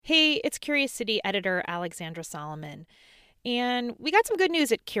Hey, it's Curious City editor Alexandra Solomon. And we got some good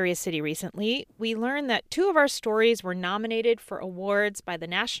news at Curious City recently. We learned that 2 of our stories were nominated for awards by the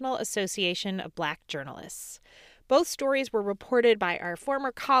National Association of Black Journalists. Both stories were reported by our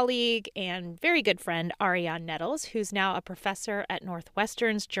former colleague and very good friend, Arionne Nettles, who's now a professor at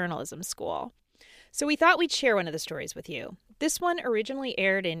Northwestern's journalism school. So we thought we'd share one of the stories with you. This one originally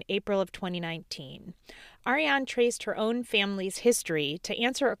aired in April of 2019. Arionne traced her own family's history to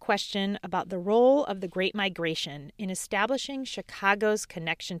answer a question about the role of the Great Migration in establishing Chicago's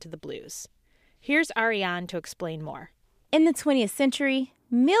connection to the blues. Here's Arionne to explain more. In the 20th century,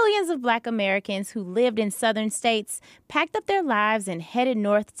 millions of Black Americans who lived in southern states packed up their lives and headed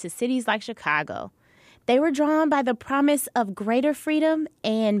north to cities like Chicago. They were drawn by the promise of greater freedom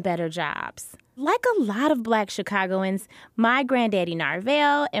and better jobs. Like a lot of Black Chicagoans, my granddaddy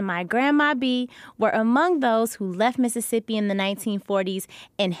Narvell and my grandma B were among those who left Mississippi in the 1940s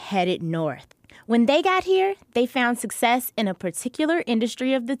and headed north. When they got here, they found success in a particular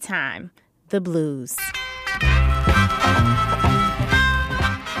industry of the time, the blues.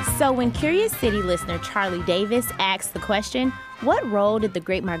 So when Curious City listener Charlie Davis asked the question, what role did the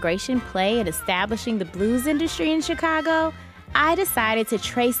Great Migration play in establishing the blues industry in Chicago? I decided to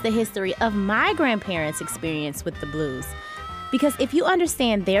trace the history of my grandparents' experience with the blues. Because if you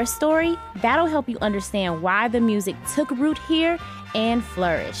understand their story, that'll help you understand why the music took root here and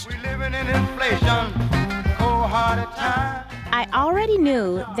flourished. We living in inflation, cold-hearted time. I already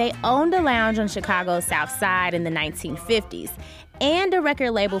knew they owned a lounge on Chicago's South Side in the 1950s and a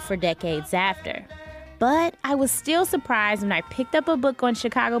record label for decades after. But I was still surprised when I picked up a book on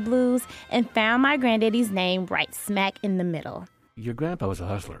Chicago blues and found my granddaddy's name right smack in the middle. Your grandpa was a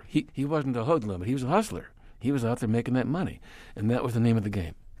hustler. He wasn't a hoodlum, but he was a hustler. He was out there making that money, and that was the name of the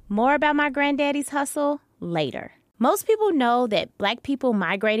game. More about my granddaddy's hustle later. Most people know that Black people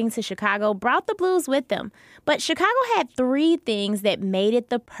migrating to Chicago brought the blues with them, but Chicago had 3 things that made it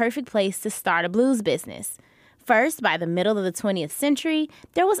the perfect place to start a blues business. First, by the middle of the 20th century,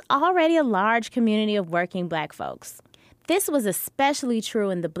 there was already a large community of working Black folks. This was especially true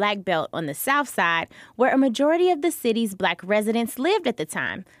in the Black Belt on the South Side, where a majority of the city's Black residents lived at the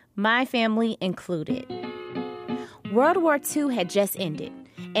time, my family included. World War II had just ended,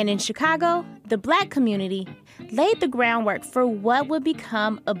 and in Chicago, the Black community laid the groundwork for what would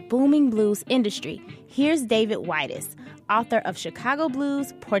become a booming blues industry. Here's David Whitus, author of Chicago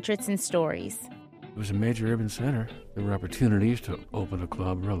Blues, Portraits and Stories. It was a major urban center. There were opportunities to open a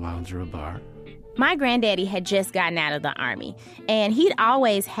club or a lounge or a bar. My granddaddy had just gotten out of the Army, and he'd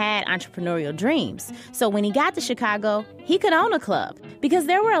always had entrepreneurial dreams. So when he got to Chicago, he could own a club because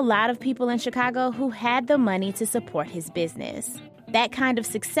there were a lot of people in Chicago who had the money to support his business. That kind of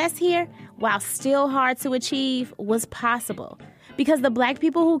success here, while still hard to achieve, was possible because the Black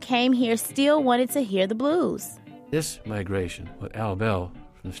people who came here still wanted to hear the blues. This migration, what Al Bell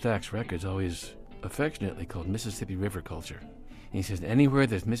from Stax Records always affectionately called Mississippi River culture. And he says anywhere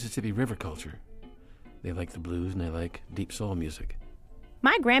there's Mississippi River culture, they like the blues and they like deep soul music.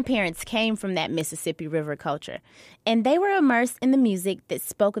 My grandparents came from that Mississippi River culture, and they were immersed in the music that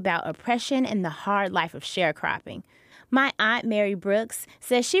spoke about oppression and the hard life of sharecropping. My Aunt Mary Brooks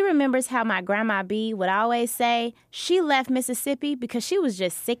says she remembers how my Grandma B would always say she left Mississippi because she was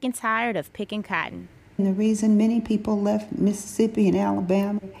just sick and tired of picking cotton. And the reason many people left Mississippi and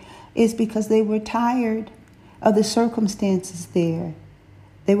Alabama is because they were tired of the circumstances there.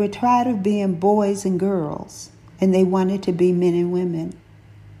 They were tired of being boys and girls, and they wanted to be men and women.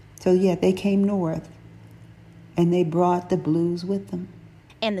 So yeah, they came north, and they brought the blues with them.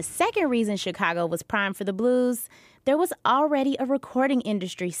 And the second reason Chicago was primed for the blues, there was already a recording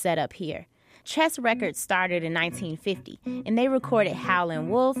industry set up here. Chess Records started in 1950, and they recorded Howlin'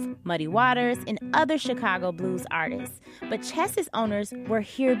 Wolf, Muddy Waters, and other Chicago blues artists. But Chess's owners were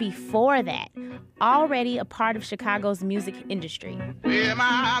here before that, already a part of Chicago's music industry. Yeah,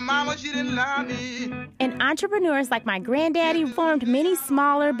 my mama, she didn't love me. And entrepreneurs like my granddaddy formed many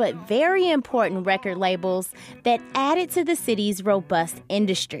smaller but very important record labels that added to the city's robust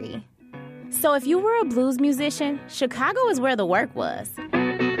industry. So if you were a blues musician, Chicago is where the work was.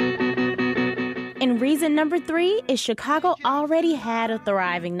 And reason number 3 is Chicago already had a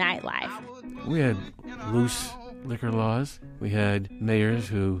thriving nightlife. We had loose liquor laws. We had mayors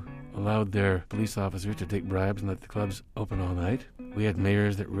who allowed their police officers to take bribes and let the clubs open all night. We had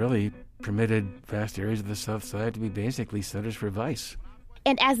mayors that really permitted vast areas of the South Side to be basically centers for vice.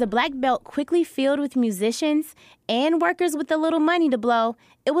 And as the Black Belt quickly filled with musicians and workers with a little money to blow,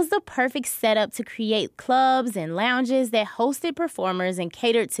 it was the perfect setup to create clubs and lounges that hosted performers and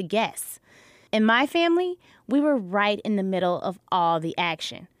catered to guests. In my family, we were right in the middle of all the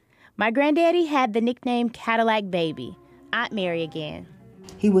action. My granddaddy had the nickname Cadillac Baby. Aunt Mary again.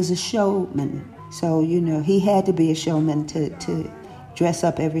 He was a showman, so, he had to be a showman to dress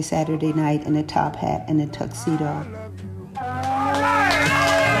up every Saturday night in a top hat and a tuxedo.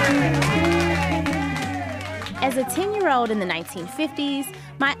 As a 10-year-old in the 1950s,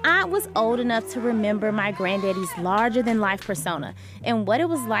 my aunt was old enough to remember my granddaddy's larger-than-life persona and what it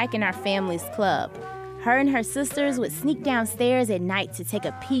was like in our family's club. Her and her sisters would sneak downstairs at night to take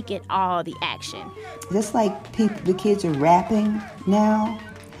a peek at all the action. Just like the kids are rapping now,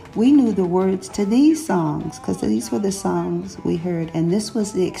 we knew the words to these songs because these were the songs we heard, and this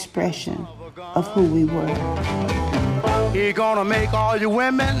was the expression of who we were. He gonna make all you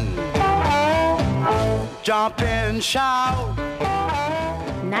women jump and shout.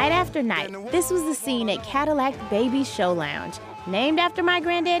 Night after night, this was the scene at Cadillac Baby Show Lounge, named after my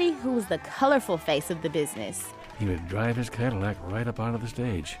granddaddy, who was the colorful face of the business. He would drive his Cadillac right up onto the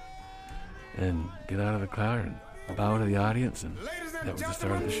stage and get out of the car and bow to the audience, and that was the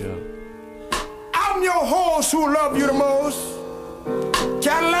start of the show. I'm your horse who love you the most,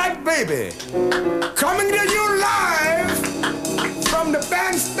 Cadillac Baby, coming to you live from the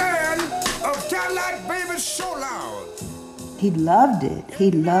bandstand of Cadillac Baby Show Lounge. He loved it.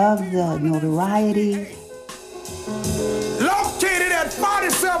 He loved the notoriety. Located at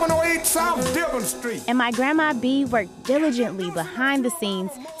 4708 South Dillon Street. And my Grandma B worked diligently behind the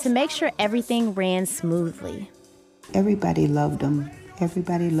scenes to make sure everything ran smoothly. Everybody loved him.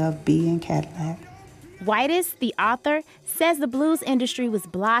 Everybody loved B and Cadillac. Whitus, the author, says the blues industry was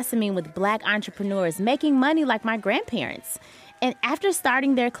blossoming with black entrepreneurs making money like my grandparents. And after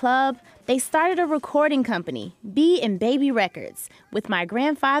starting their club, they started a recording company, B and Baby Records, with my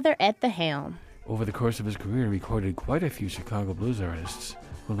grandfather at the helm. Over the course of his career, he recorded quite a few Chicago blues artists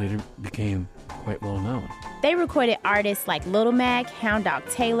who later became quite well known. They recorded artists like Little Mac, Hound Dog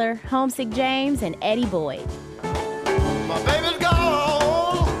Taylor, Homesick James, and Eddie Boyd. My baby's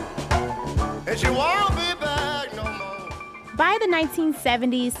gone, and she won't be back no more. By the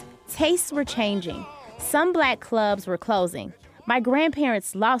 1970s, tastes were changing. Some black clubs were closing. My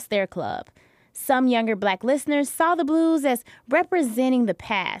grandparents lost their club. Some younger black listeners saw the blues as representing the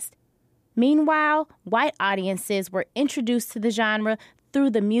past. Meanwhile, white audiences were introduced to the genre through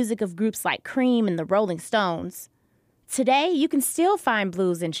the music of groups like Cream and the Rolling Stones. Today, you can still find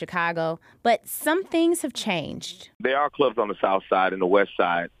blues in Chicago, but some things have changed. There are clubs on the South Side and the West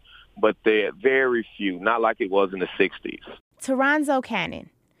Side, but they're very few, not like it was in the 60s. Toronzo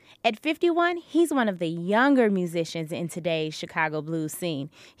Cannon. At 51, he's one of the younger musicians in today's Chicago blues scene.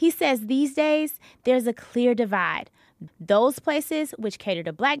 He says these days, there's a clear divide. Those places which cater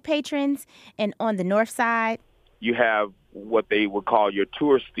to black patrons, and on the north side, you have what they would call your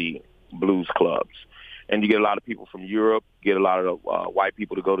touristy blues clubs. And you get a lot of people from Europe, get a lot of white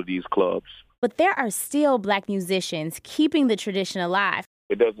people to go to these clubs. But there are still black musicians keeping the tradition alive.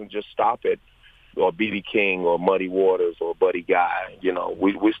 It doesn't just stop at or B.B. King or Muddy Waters or Buddy Guy.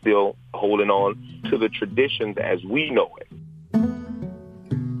 We're still holding on to the traditions as we know it.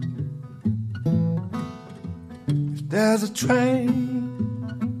 There's a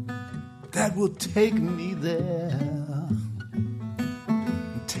train that will take me there,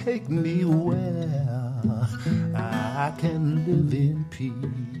 take me where I can live in peace.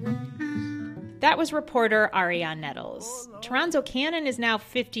 That was reporter Arionne Nettles. Toronzo Cannon is now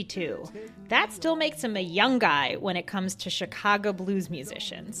 52. That still makes him a young guy when it comes to Chicago blues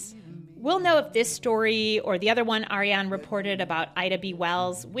musicians. We'll know if this story or the other one Arionne reported about Ida B.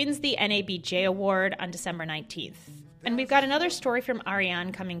 Wells wins the NABJ Award on December 19th. And we've got another story from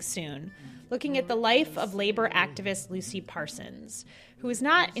Arionne coming soon, looking at the life of labor activist Lucy Parsons, who is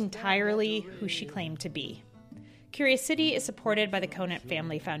not entirely who she claimed to be. Curious City is supported by the Conant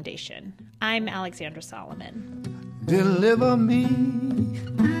Family Foundation. I'm Alexandra Solomon. Deliver me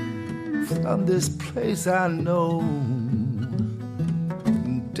from this place I know,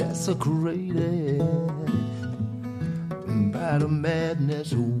 desecrated by the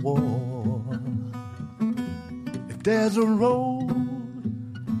madness of war. If there's a road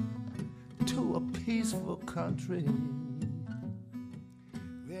to a peaceful country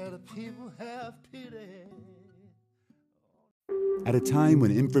where the people have pity. At a time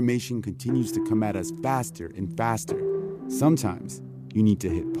when information continues to come at us faster and faster, sometimes you need to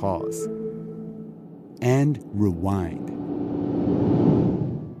hit pause and rewind.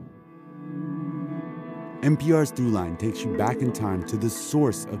 NPR's Throughline takes you back in time to the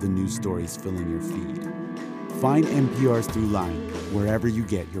source of the news stories filling your feed. Find NPR's Throughline wherever you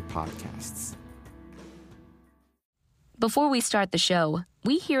get your podcasts. Before we start the show,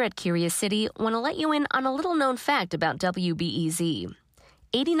 we here at Curious City want to let you in on a little-known fact about WBEZ.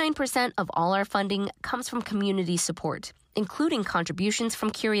 89% of all our funding comes from community support, including contributions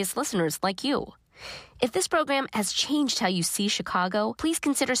from curious listeners like you. If this program has changed how you see Chicago, please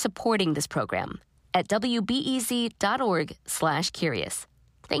consider supporting this program at wbez.org/curious.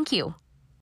 Thank you.